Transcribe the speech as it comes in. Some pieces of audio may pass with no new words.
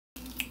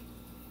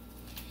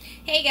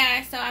Hey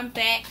guys, so I'm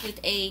back with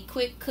a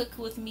quick cook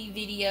with me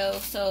video.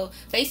 So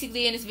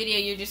basically in this video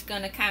you're just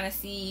gonna kind of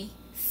see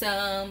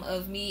some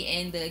of me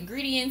and the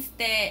ingredients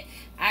that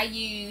I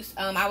use.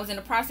 I was in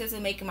the process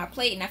of making my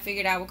plate and I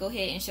figured I would go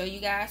ahead and show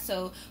you guys.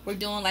 So we're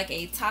doing like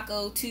a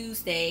Taco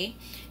Tuesday,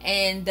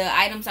 and the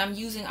items I'm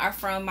using are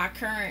from my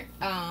current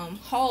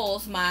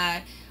hauls,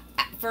 my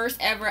first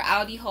ever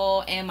Aldi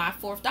haul and my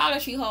 4th Dollar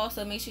Tree haul,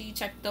 so make sure you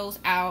check those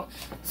out.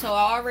 So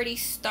I already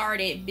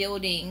started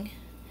building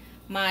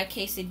my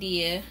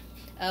quesadilla.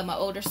 My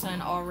older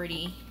son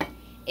already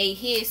ate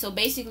his. So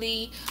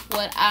basically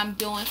what I'm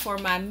doing for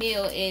my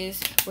meal is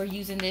we're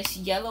using this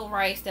yellow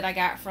rice that I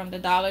got from the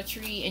Dollar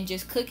Tree and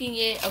just cooking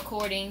it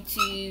according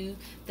to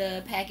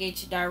the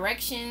package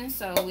directions.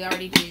 So we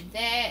already did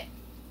that.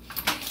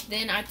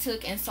 Then I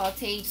took and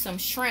sauteed some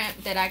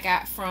shrimp that I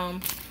got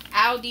from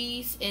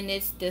Aldi's, and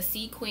it's the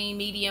Sea Queen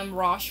medium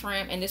raw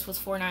shrimp, and this was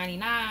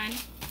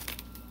 $4.99.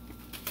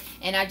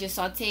 And I just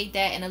sauteed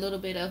that in a little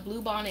bit of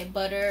bluebonnet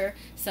butter,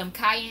 some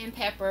cayenne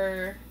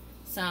pepper,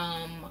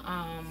 some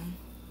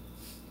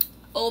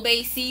Old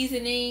Bay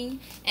seasoning,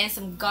 and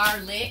some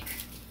garlic.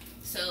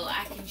 So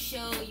I can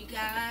show you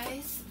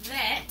guys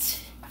that.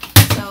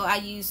 So I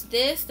used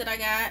this that I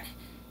got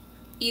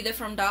either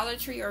from Dollar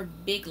Tree or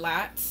Big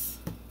Lots.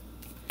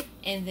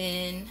 And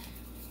then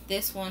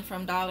this one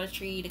from Dollar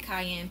Tree, the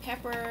cayenne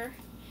pepper.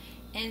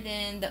 And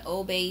then the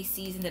Old Bay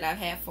season that I've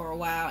had for a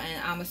while,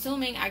 and I'm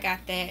assuming I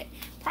got that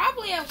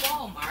probably at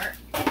Walmart.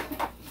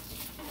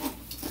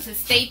 It's a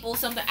staple,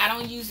 something I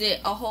don't use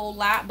it a whole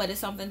lot, but it's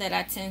something that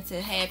I tend to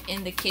have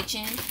in the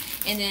kitchen.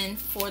 And then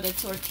for the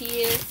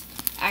tortillas,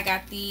 I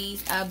got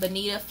these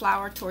bonita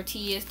flour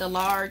tortillas, the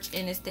large,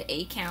 and it's the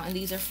 8 count, and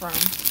these are from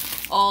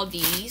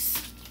Aldi's.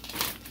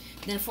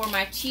 Then for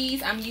my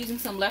cheese, I'm using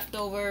some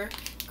leftover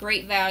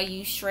Great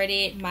Value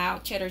shredded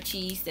mild cheddar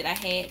cheese that I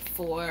had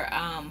for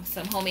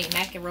some homemade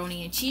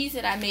macaroni and cheese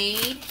that I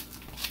made.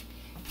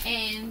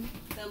 And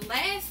the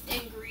last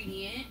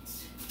ingredient,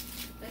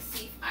 let's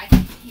see if I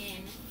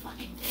can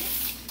find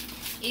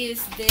it,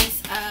 is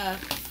this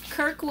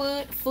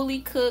Kirkwood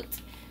fully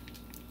cooked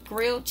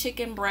grilled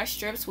chicken breast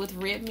strips with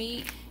rib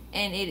meat,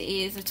 and it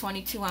is a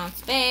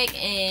 22-ounce bag.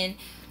 And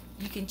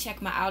you can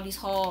check my Aldi's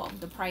haul,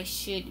 the price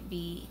should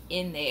be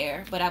in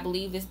there, but I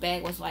believe this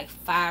bag was like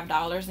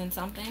 $5 and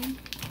something.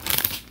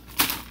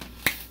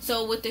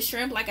 So with the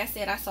shrimp, like I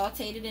said, I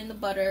sauteed it in the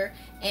butter,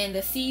 and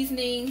the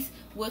seasonings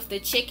with the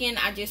chicken,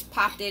 I just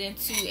popped it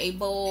into a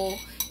bowl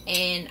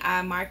and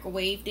I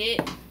microwaved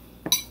it.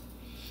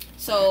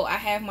 So I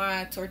have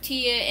my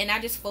tortilla and I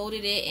just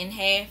folded it in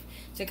half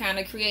to kind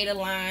of create a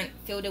line,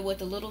 filled it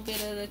with a little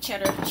bit of the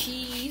cheddar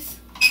cheese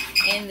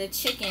and the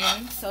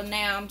chicken. So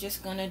now I'm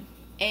just gonna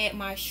add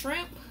my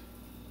shrimp.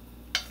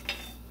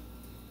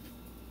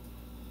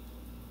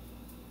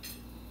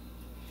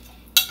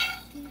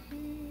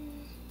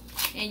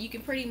 And you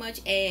can pretty much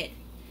add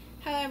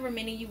however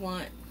many you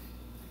want.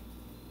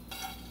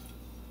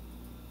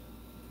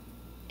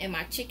 And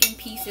my chicken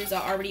pieces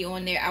are already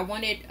on there. I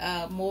wanted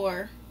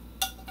more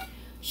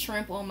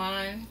shrimp on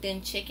mine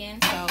than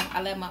chicken, so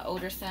I let my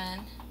older son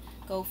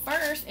go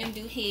first and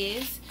do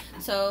his.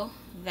 So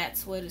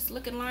that's what it's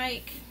looking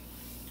like.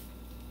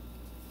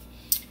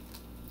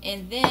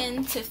 And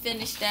then to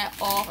finish that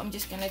off, I'm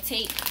just going to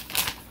take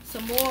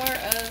some more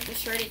of the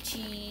shredded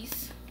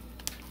cheese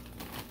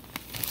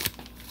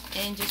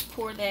and just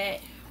pour that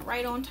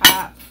right on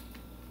top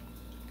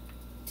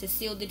to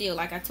seal the deal.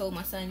 Like I told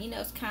my son, you know,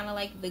 it's kind of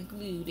like the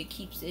glue that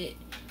keeps it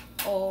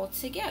all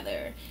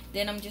together.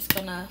 Then I'm just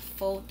going to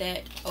fold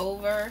that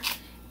over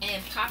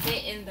and pop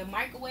it in the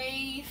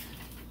microwave.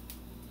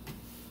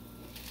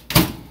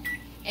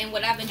 And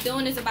what I've been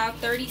doing is about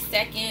 30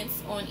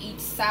 seconds on each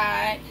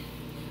side.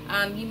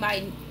 You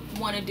might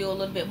want to do a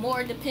little bit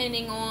more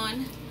depending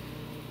on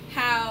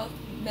how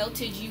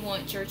melted you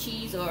want your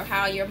cheese or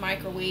how your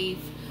microwave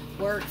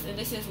works. And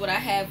this is what I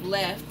have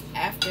left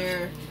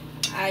after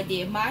I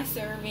did my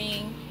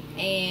serving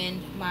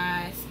and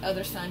my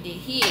other son did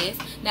his.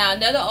 Now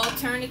another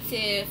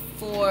alternative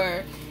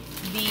for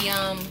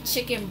the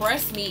chicken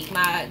breast meat,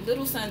 my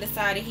little son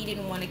decided he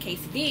didn't want a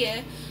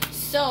quesadilla.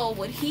 So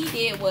what he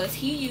did was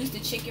he used the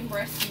chicken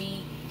breast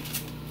meat,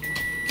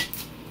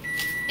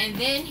 and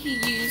then he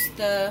used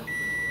the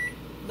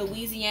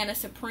Louisiana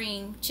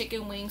Supreme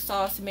chicken wing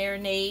sauce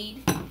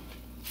marinade,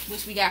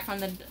 which we got from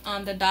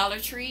the Dollar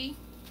Tree.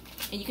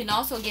 And you can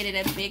also get it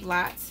at Big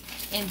Lots.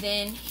 And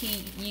then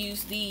he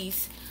used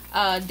these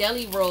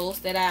deli rolls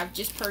that I've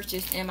just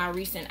purchased in my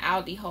recent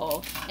Aldi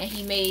haul. And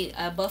he made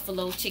a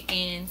buffalo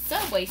chicken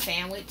Subway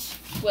sandwich.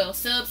 Well,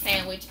 sub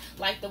sandwich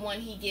like the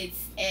one he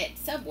gets at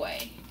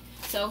Subway.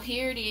 So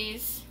here it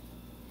is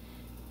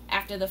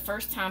after the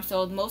first time.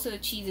 So most of the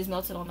cheese is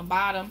melted on the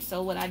bottom.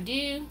 So what I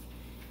do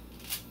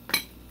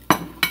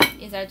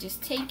is I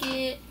just take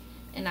it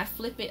and I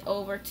flip it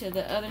over to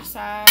the other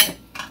side,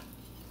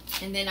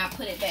 and then I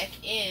put it back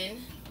in.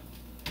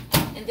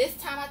 And this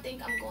time I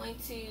think I'm going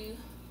to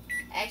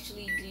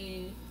actually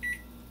do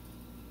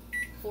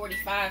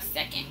 45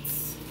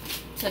 seconds.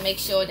 to make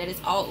sure that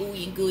it's all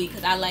ooey and gooey,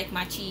 because I like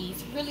my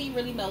cheese really,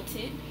 really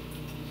melted.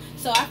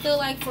 So I feel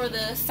like for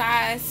the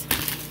size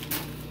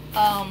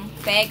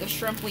bag of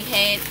shrimp we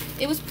had,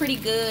 it was pretty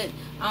good.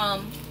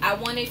 I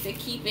wanted to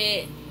keep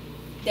it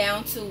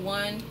down to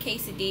one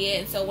quesadilla,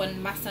 and so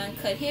when my son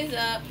cut his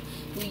up,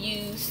 we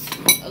used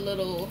a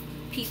little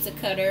pizza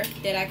cutter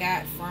that I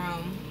got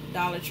from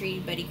Dollar Tree,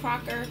 Betty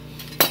Crocker,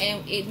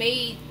 and it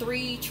made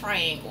 3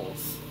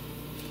 triangles.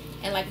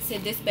 And like I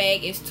said, this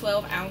bag is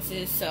 12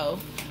 ounces, so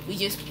we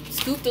just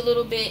scooped a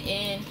little bit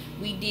and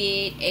we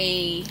did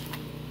a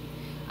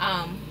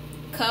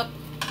cup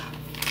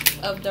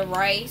of the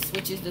rice,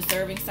 which is the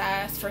serving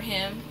size for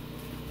him,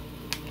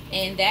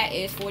 and that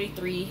is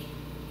 43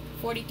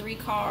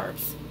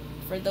 carbs.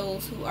 For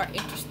those who are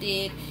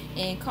interested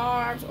in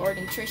carbs or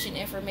nutrition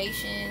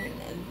information,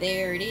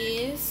 there it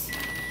is.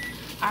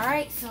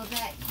 Alright, so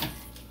that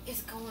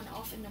is going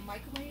off in the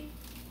microwave.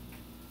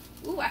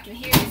 Ooh, I can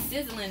hear it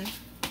sizzling,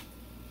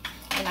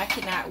 and I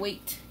cannot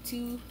wait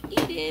to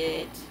eat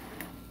it.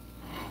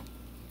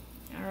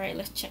 Alright,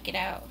 let's check it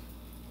out.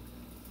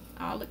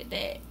 Oh, look at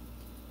that.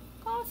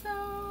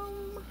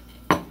 Awesome.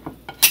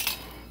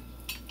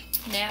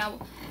 Now,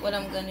 what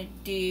I'm gonna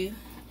do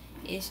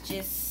is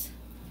just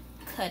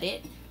cut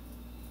it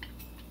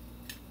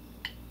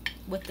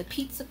with the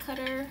pizza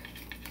cutter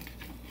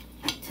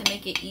to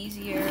make it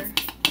easier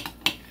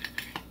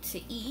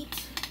to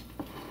eat.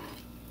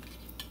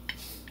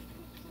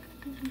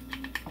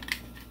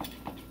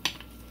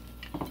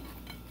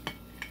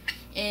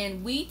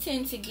 And we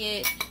tend to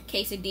get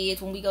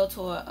quesadillas when we go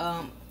to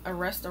a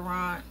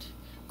restaurant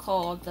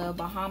called the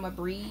Bahama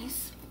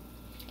Breeze,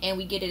 and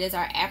we get it as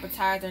our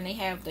appetizer, and they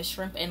have the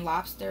shrimp and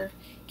lobster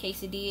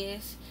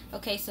quesadillas.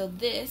 Okay, so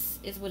this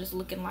is what it's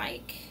looking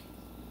like.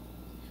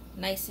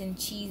 Nice and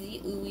cheesy,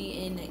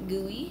 ooey and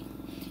gooey.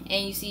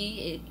 And you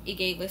see it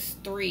gave us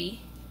three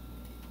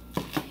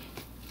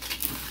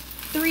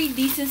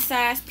decent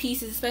sized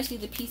pieces, especially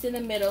the piece in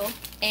the middle.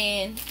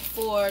 And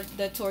for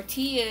the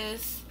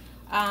tortillas,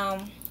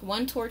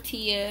 one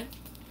tortilla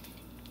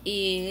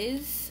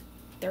is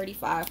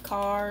 35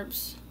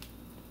 carbs,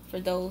 for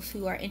those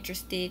who are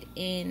interested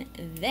in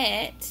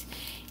that.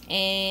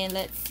 And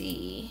let's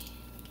see,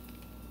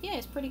 yeah,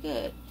 it's pretty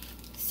good.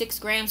 6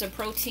 grams of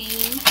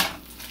protein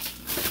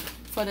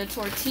for the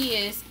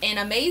tortillas, and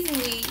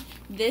amazingly,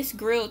 this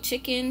grilled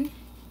chicken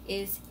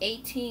is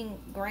 18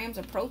 grams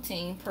of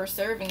protein per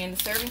serving, and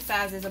the serving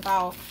size is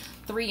about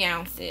 3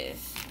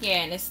 ounces.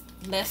 Yeah, and it's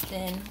less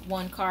than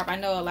 1 carb. I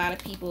know a lot of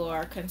people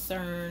are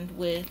concerned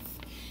with,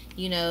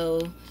 you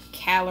know,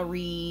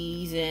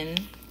 calories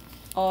and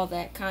all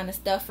that kind of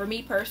stuff. For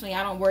me personally,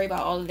 I don't worry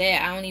about all of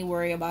that. I only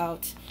worry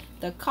about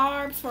the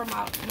carbs for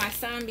my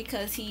son,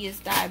 because he is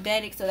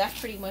diabetic. So that's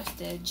pretty much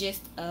the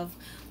gist of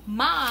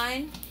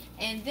mine.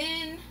 And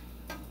then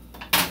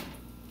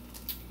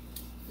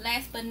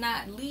last but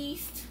not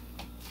least,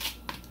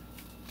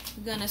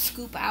 we're gonna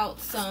scoop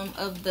out some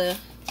of the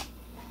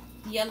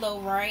yellow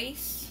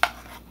rice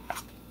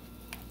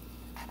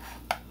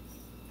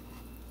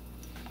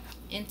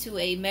into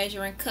a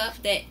measuring cup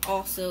that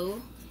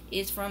also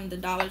is from the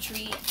Dollar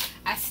Tree.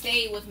 I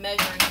stay with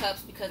measuring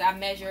cups because I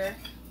measure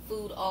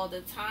food all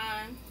the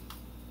time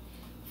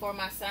for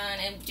my son,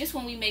 and just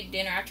when we make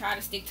dinner, I try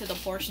to stick to the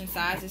portion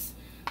sizes.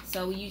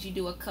 So we usually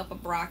do a cup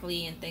of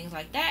broccoli and things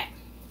like that.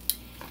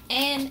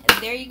 And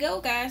there you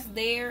go, guys.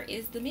 There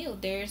is the meal.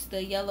 There's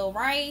the yellow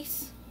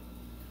rice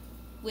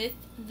with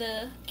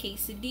the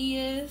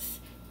quesadillas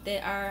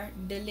that are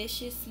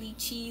deliciously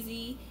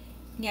cheesy.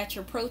 You got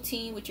your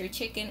protein with your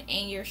chicken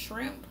and your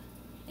shrimp.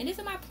 And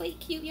isn't my plate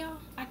cute, y'all?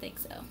 I think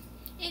so.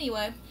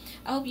 Anyway,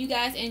 I hope you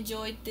guys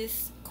enjoyed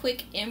this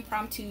quick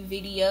impromptu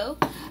video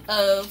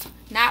of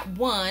not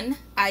 1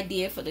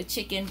 idea for the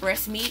chicken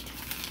breast meat,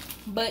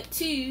 but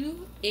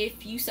 2,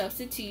 if you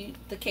substitute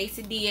the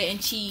quesadilla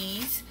and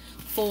cheese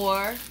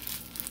for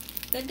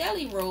the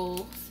deli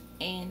rolls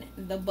and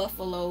the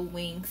buffalo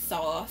wing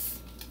sauce.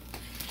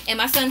 And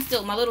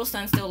my little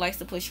son still likes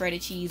to put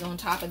shredded cheese on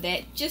top of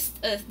that, just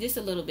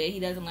a little bit.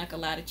 He doesn't like a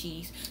lot of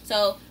cheese.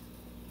 So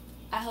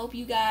I hope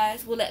you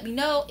guys will let me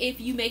know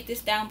if you make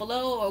this down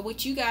below, or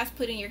what you guys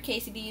put in your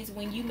quesadillas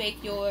when you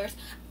make yours.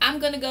 I'm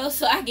gonna go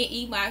so I can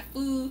eat my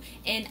food,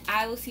 and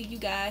I will see you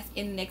guys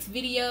in the next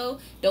video.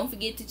 Don't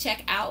forget to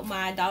check out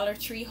my Dollar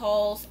Tree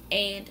hauls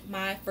and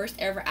my first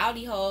ever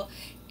Aldi haul.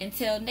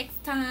 Until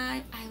next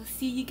time, I will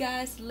see you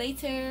guys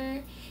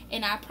later,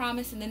 and I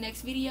promise in the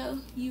next video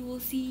you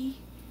will see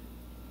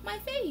my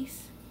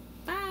face.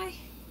 Bye.